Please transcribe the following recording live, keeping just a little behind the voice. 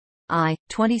I,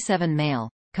 27 male,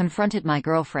 confronted my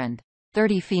girlfriend,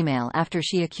 30 female after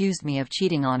she accused me of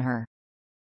cheating on her.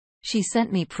 She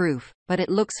sent me proof, but it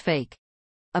looks fake.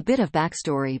 A bit of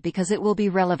backstory because it will be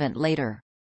relevant later.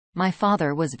 My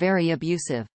father was very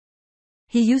abusive.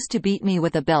 He used to beat me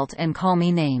with a belt and call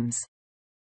me names.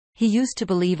 He used to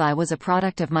believe I was a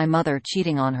product of my mother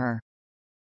cheating on her.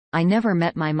 I never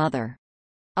met my mother.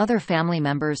 Other family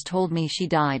members told me she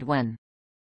died when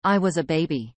I was a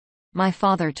baby. My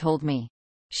father told me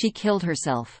she killed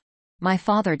herself. My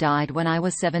father died when I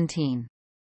was 17.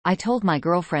 I told my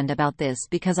girlfriend about this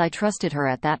because I trusted her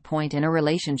at that point in a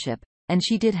relationship, and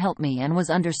she did help me and was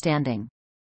understanding.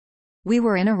 We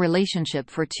were in a relationship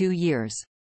for 2 years.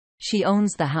 She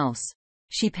owns the house.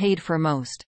 She paid for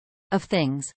most of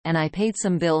things, and I paid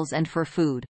some bills and for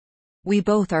food. We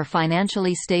both are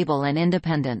financially stable and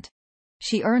independent.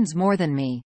 She earns more than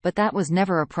me, but that was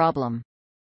never a problem.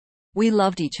 We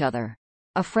loved each other.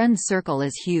 A friend circle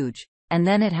is huge, and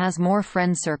then it has more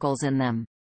friend circles in them.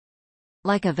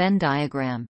 Like a Venn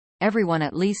diagram, everyone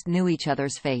at least knew each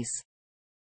other's face.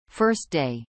 First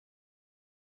day.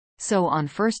 So on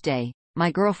first day,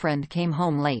 my girlfriend came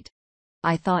home late.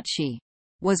 I thought she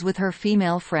was with her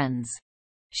female friends.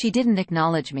 She didn't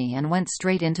acknowledge me and went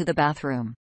straight into the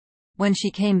bathroom. When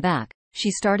she came back,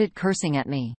 she started cursing at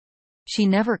me. She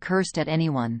never cursed at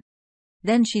anyone.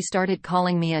 Then she started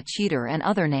calling me a cheater and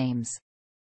other names.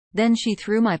 Then she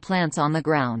threw my plants on the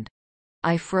ground.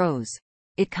 I froze.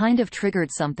 It kind of triggered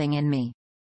something in me.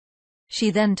 She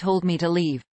then told me to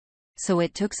leave. So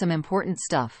it took some important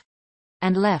stuff.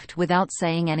 And left without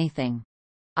saying anything.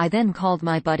 I then called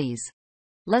my buddies.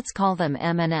 Let's call them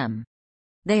M and M.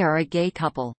 They are a gay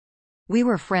couple. We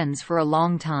were friends for a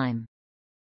long time.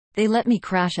 They let me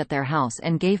crash at their house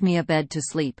and gave me a bed to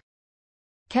sleep.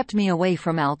 Kept me away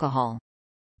from alcohol.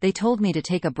 They told me to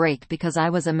take a break because I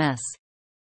was a mess.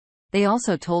 They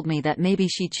also told me that maybe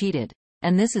she cheated,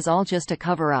 and this is all just a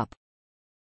cover-up.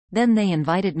 Then they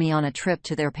invited me on a trip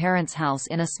to their parents' house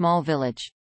in a small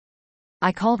village.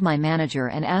 I called my manager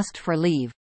and asked for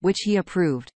leave, which he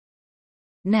approved.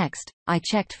 Next, I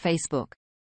checked Facebook.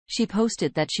 She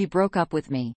posted that she broke up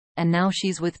with me, and now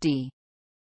she's with D.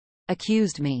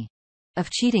 Accused me of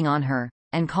cheating on her,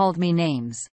 and called me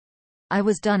names. I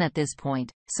was done at this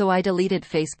point, so I deleted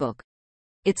Facebook.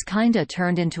 It's kinda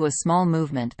turned into a small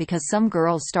movement because some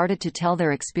girls started to tell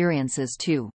their experiences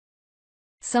too.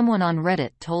 Someone on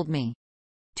Reddit told me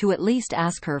to at least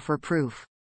ask her for proof.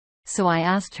 So I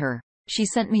asked her. She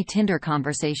sent me Tinder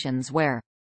conversations where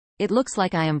it looks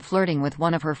like I am flirting with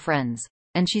one of her friends,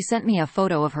 and she sent me a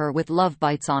photo of her with love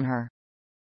bites on her.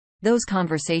 Those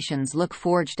conversations look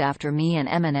forged after me and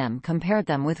Eminem compared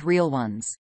them with real ones.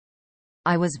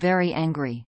 I was very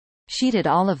angry. She did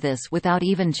all of this without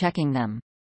even checking them.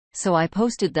 So I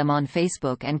posted them on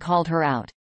Facebook and called her out.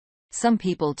 Some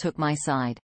people took my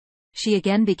side. She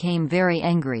again became very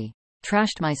angry,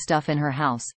 trashed my stuff in her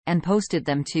house, and posted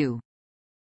them too.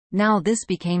 Now this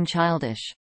became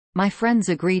childish. My friends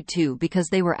agreed too because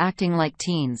they were acting like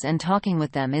teens and talking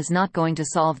with them is not going to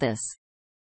solve this.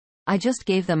 I just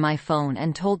gave them my phone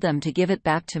and told them to give it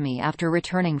back to me after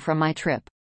returning from my trip.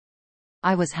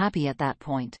 I was happy at that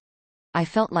point. I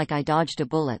felt like I dodged a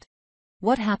bullet.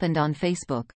 What happened on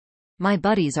Facebook? My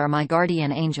buddies are my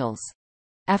guardian angels.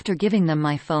 After giving them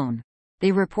my phone,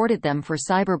 they reported them for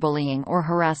cyberbullying or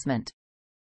harassment.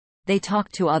 They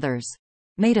talked to others.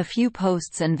 Made a few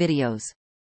posts and videos.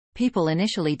 People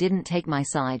initially didn't take my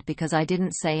side because I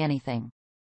didn't say anything.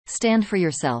 Stand for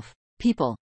yourself,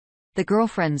 people. The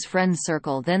girlfriend's friend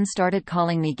circle then started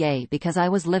calling me gay because I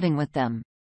was living with them.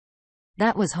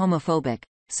 That was homophobic,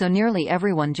 so nearly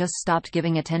everyone just stopped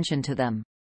giving attention to them.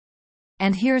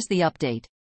 And here's the update.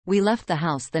 We left the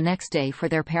house the next day for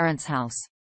their parents' house.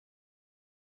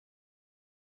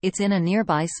 It's in a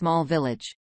nearby small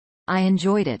village. I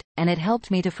enjoyed it, and it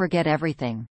helped me to forget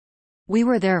everything. We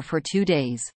were there for 2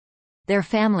 days. Their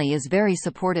family is very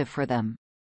supportive for them.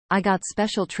 I got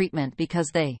special treatment because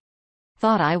they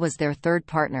thought I was their third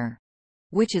partner.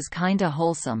 Which is kinda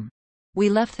wholesome. We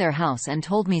left their house and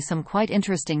told me some quite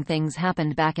interesting things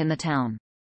happened back in the town.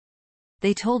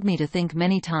 They told me to think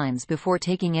many times before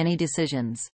taking any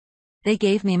decisions. They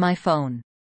gave me my phone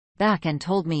back and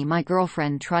told me my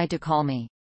girlfriend tried to call me.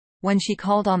 When she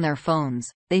called on their phones,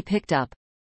 they picked up.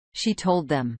 She told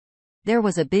them there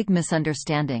was a big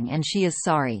misunderstanding and she is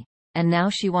sorry, and now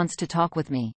she wants to talk with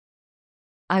me.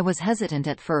 I was hesitant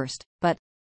at first, but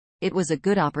it was a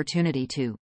good opportunity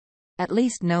to at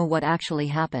least know what actually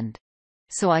happened.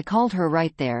 So I called her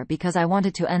right there because I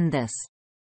wanted to end this.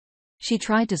 She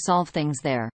tried to solve things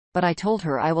there, but I told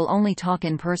her I will only talk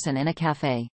in person in a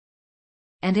cafe.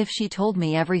 And if she told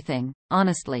me everything,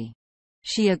 honestly.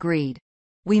 She agreed.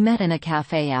 We met in a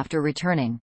cafe after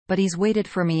returning, but he's waited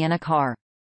for me in a car.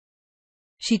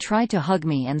 She tried to hug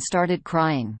me and started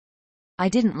crying. I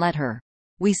didn't let her.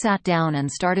 We sat down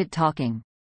and started talking.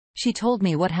 She told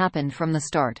me what happened from the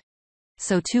start.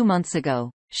 So 2 months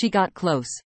ago, she got close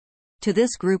to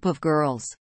this group of girls.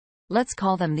 Let's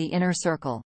call them the inner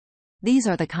circle. These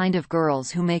are the kind of girls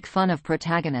who make fun of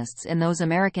protagonists in those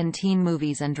American teen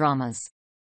movies and dramas.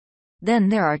 Then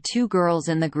there are 2 girls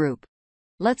in the group.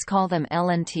 Let's call them L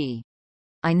and T.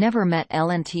 I never met L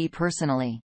and T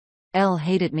personally. L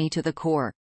hated me to the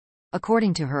core.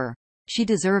 According to her, she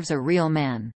deserves a real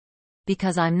man.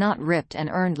 Because I'm not ripped and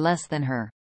earned less than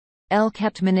her. L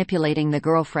kept manipulating the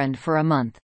girlfriend for a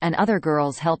month, and other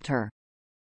girls helped her.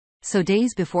 So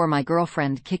days before my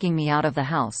girlfriend kicking me out of the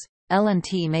house, L and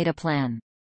T made a plan.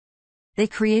 They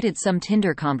created some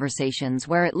Tinder conversations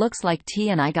where it looks like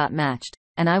T and I got matched,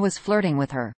 and I was flirting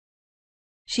with her.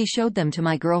 She showed them to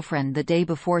my girlfriend the day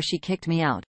before she kicked me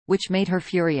out, which made her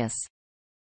furious.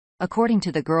 According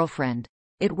to the girlfriend,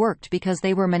 it worked because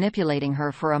they were manipulating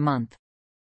her for a month.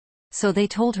 So they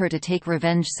told her to take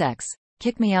revenge sex,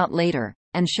 kick me out later,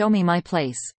 and show me my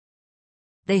place.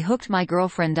 They hooked my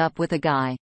girlfriend up with a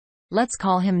guy. Let's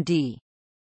call him D.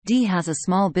 D has a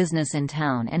small business in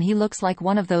town and he looks like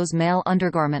one of those male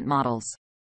undergarment models.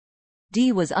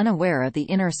 D was unaware of the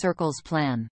inner circle's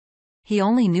plan. He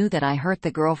only knew that I hurt the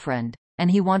girlfriend,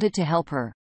 and he wanted to help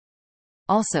her.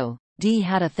 Also, D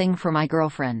had a thing for my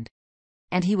girlfriend.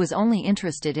 And he was only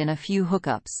interested in a few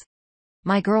hookups.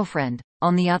 My girlfriend,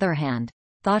 on the other hand,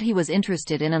 thought he was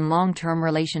interested in a long-term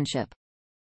relationship.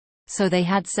 So they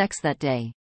had sex that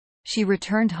day. She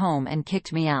returned home and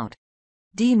kicked me out.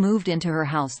 D moved into her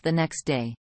house the next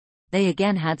day. They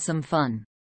again had some fun.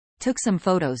 Took some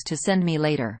photos to send me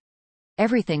later.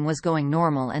 Everything was going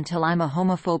normal until I'm a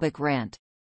homophobic rant.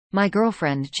 My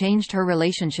girlfriend changed her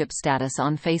relationship status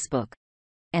on Facebook.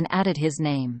 And added his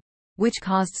name. Which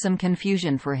caused some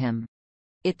confusion for him.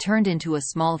 It turned into a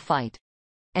small fight.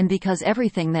 And because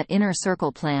everything that inner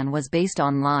circle plan was based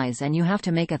on lies and you have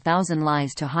to make 1,000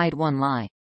 lies to hide one lie,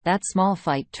 that small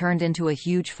fight turned into a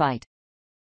huge fight.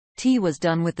 T was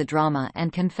done with the drama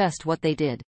and confessed what they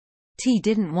did. T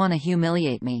didn't want to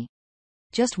humiliate me.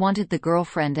 Just wanted the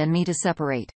girlfriend and me to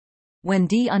separate. When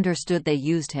D understood they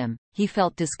used him, he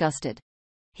felt disgusted.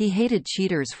 He hated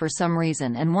cheaters for some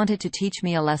reason and wanted to teach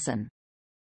me a lesson.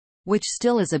 Which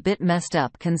still is a bit messed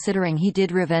up considering he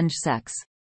did revenge sex.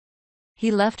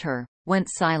 He left her, went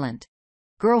silent.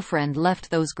 Girlfriend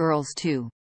left those girls too.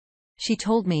 She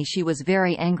told me she was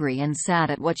very angry and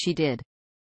sad at what she did.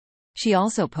 She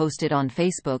also posted on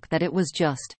Facebook that it was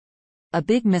just a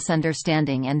big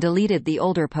misunderstanding and deleted the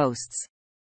older posts.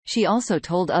 She also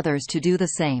told others to do the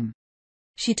same.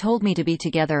 She told me to be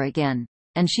together again,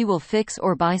 and she will fix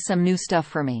or buy some new stuff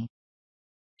for me.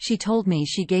 She told me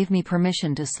she gave me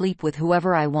permission to sleep with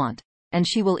whoever I want, and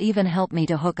she will even help me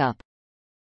to hook up.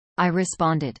 I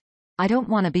responded, I don't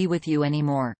want to be with you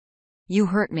anymore. You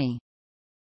hurt me.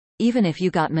 Even if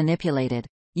you got manipulated,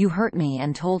 you hurt me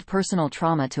and told personal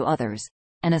trauma to others,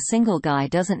 and a single guy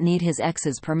doesn't need his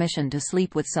ex's permission to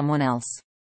sleep with someone else.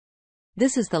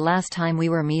 This is the last time we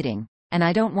were meeting, and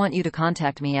I don't want you to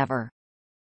contact me ever.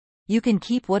 You can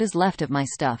keep what is left of my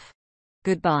stuff.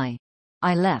 Goodbye.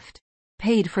 I left.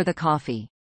 Paid for the coffee.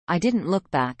 I didn't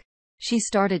look back. She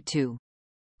started to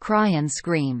cry and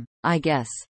scream, I guess.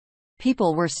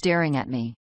 People were staring at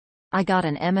me. I got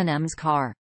an M&M's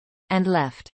car. And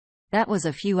left. That was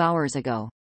a few hours ago.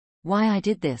 Why I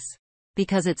did this?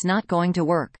 Because it's not going to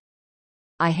work.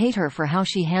 I hate her for how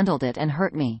she handled it and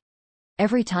hurt me.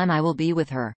 Every time I will be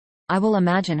with her, I will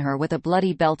imagine her with a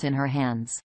bloody belt in her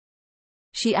hands.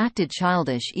 She acted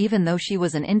childish even though she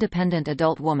was an independent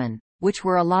adult woman, which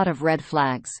were a lot of red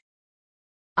flags.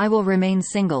 I will remain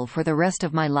single for the rest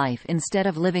of my life instead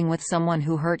of living with someone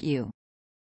who hurt you.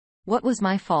 What was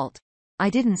my fault? I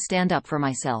didn't stand up for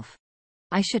myself.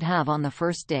 I should have on the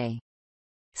first day.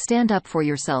 Stand up for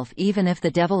yourself even if the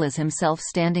devil is himself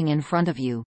standing in front of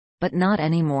you, but not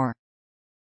anymore.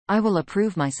 I will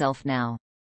approve myself now.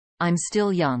 I'm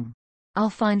still young. I'll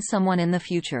find someone in the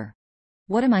future.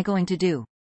 What am I going to do?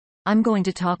 I'm going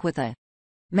to talk with a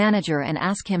manager and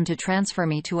ask him to transfer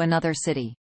me to another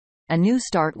city. A new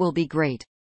start will be great.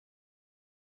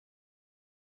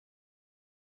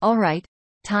 Alright,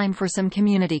 time for some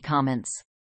community comments.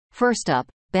 First up,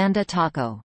 Banda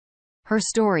Taco. Her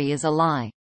story is a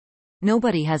lie.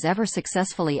 Nobody has ever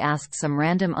successfully asked some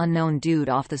random unknown dude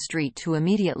off the street to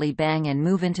immediately bang and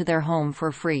move into their home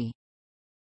for free.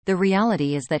 The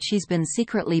reality is that she's been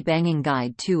secretly banging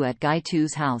Guide 2 at Guy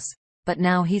 2's house, but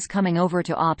now he's coming over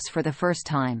to ops for the first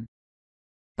time.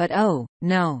 But oh,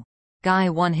 no. Guy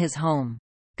 1 his home.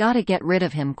 Gotta get rid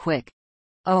of him quick.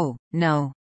 Oh,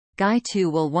 no. Guy 2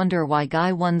 will wonder why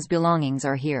Guy 1's belongings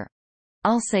are here.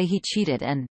 I'll say he cheated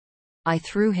and I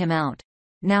threw him out.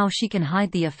 Now she can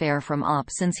hide the affair from op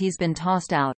since he's been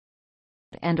tossed out,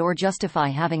 and or justify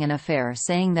having an affair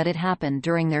saying that it happened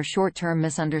during their short-term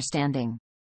misunderstanding.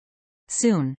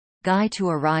 Soon, Guy 2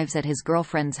 arrives at his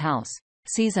girlfriend's house,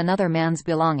 sees another man's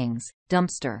belongings,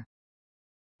 dumpster.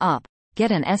 Op.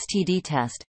 Get an STD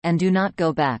test, and do not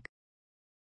go back.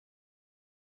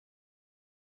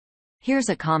 Here's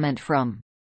a comment from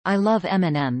I love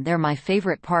Eminem. They're my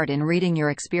favorite part in reading your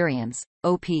experience,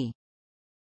 OP.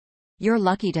 You're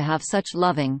lucky to have such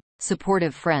loving,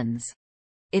 supportive friends.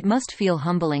 It must feel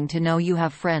humbling to know you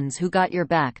have friends who got your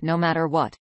back no matter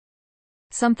what.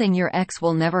 Something your ex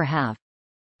will never have.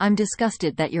 I'm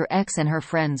disgusted that your ex and her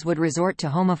friends would resort to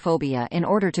homophobia in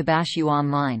order to bash you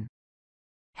online.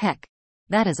 Heck.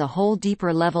 That is a whole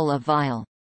deeper level of vile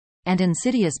and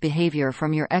insidious behavior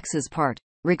from your ex's part,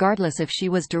 regardless if she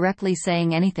was directly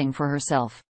saying anything for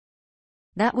herself.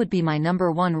 That would be my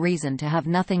number one reason to have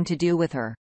nothing to do with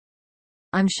her.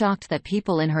 I'm shocked that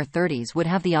people in her 30s would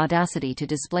have the audacity to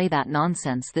display that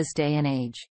nonsense this day and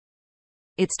age.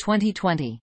 It's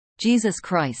 2020. Jesus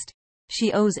Christ.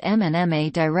 She owes Eminem a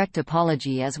direct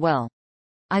apology as well.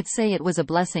 I'd say it was a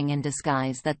blessing in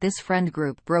disguise that this friend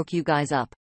group broke you guys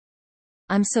up.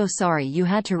 I'm so sorry you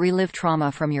had to relive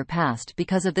trauma from your past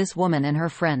because of this woman and her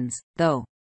friends, though.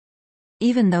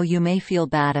 Even though you may feel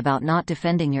bad about not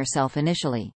defending yourself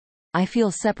initially, I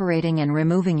feel separating and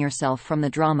removing yourself from the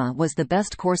drama was the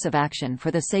best course of action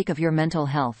for the sake of your mental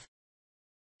health.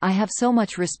 I have so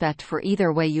much respect for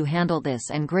either way you handle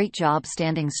this and great job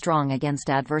standing strong against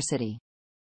adversity.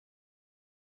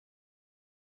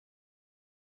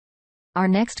 Our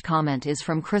next comment is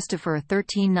from Christopher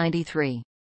 1393.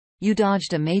 You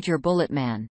dodged a major bullet,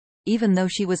 man. Even though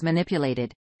she was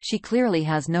manipulated, she clearly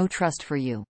has no trust for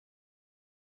you.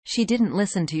 She didn't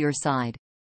listen to your side.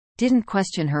 Didn't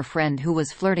question her friend who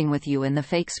was flirting with you in the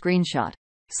fake screenshot.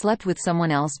 Slept with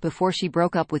someone else before she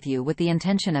broke up with you with the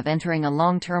intention of entering a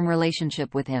long-term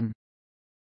relationship with him.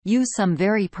 Use some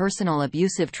very personal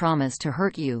abusive traumas to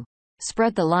hurt you.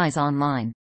 Spread the lies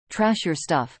online. Trash your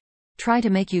stuff. Try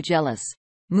to make you jealous.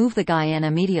 Move the guy in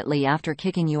immediately after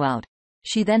kicking you out.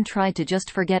 She then tried to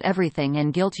just forget everything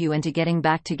and guilt you into getting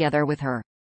back together with her.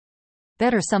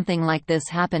 Better something like this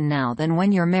happen now than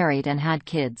when you're married and had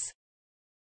kids.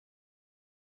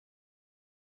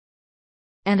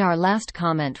 And our last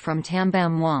comment from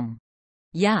Tambam Wang.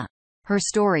 Yeah. Her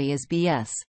story is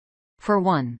BS. For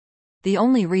one. The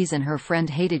only reason her friend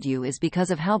hated you is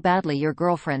because of how badly your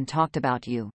girlfriend talked about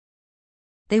you.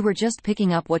 They were just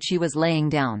picking up what she was laying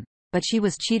down, but she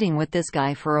was cheating with this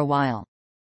guy for a while.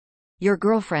 Your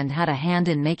girlfriend had a hand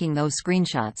in making those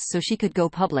screenshots so she could go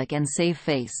public and save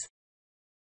face.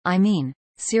 I mean,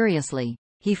 seriously,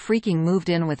 he freaking moved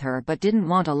in with her but didn't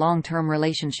want a long-term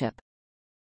relationship.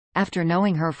 After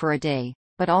knowing her for a day,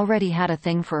 but already had a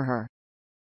thing for her.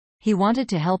 He wanted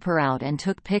to help her out and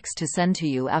took pics to send to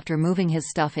you after moving his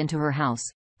stuff into her house,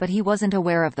 but he wasn't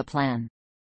aware of the plan.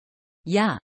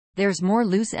 Yeah, there's more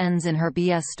loose ends in her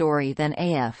BS story than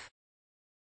AF.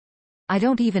 I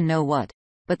don't even know what.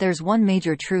 But there's one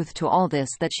major truth to all this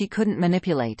that she couldn't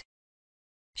manipulate.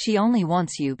 She only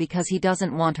wants you because he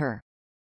doesn't want her.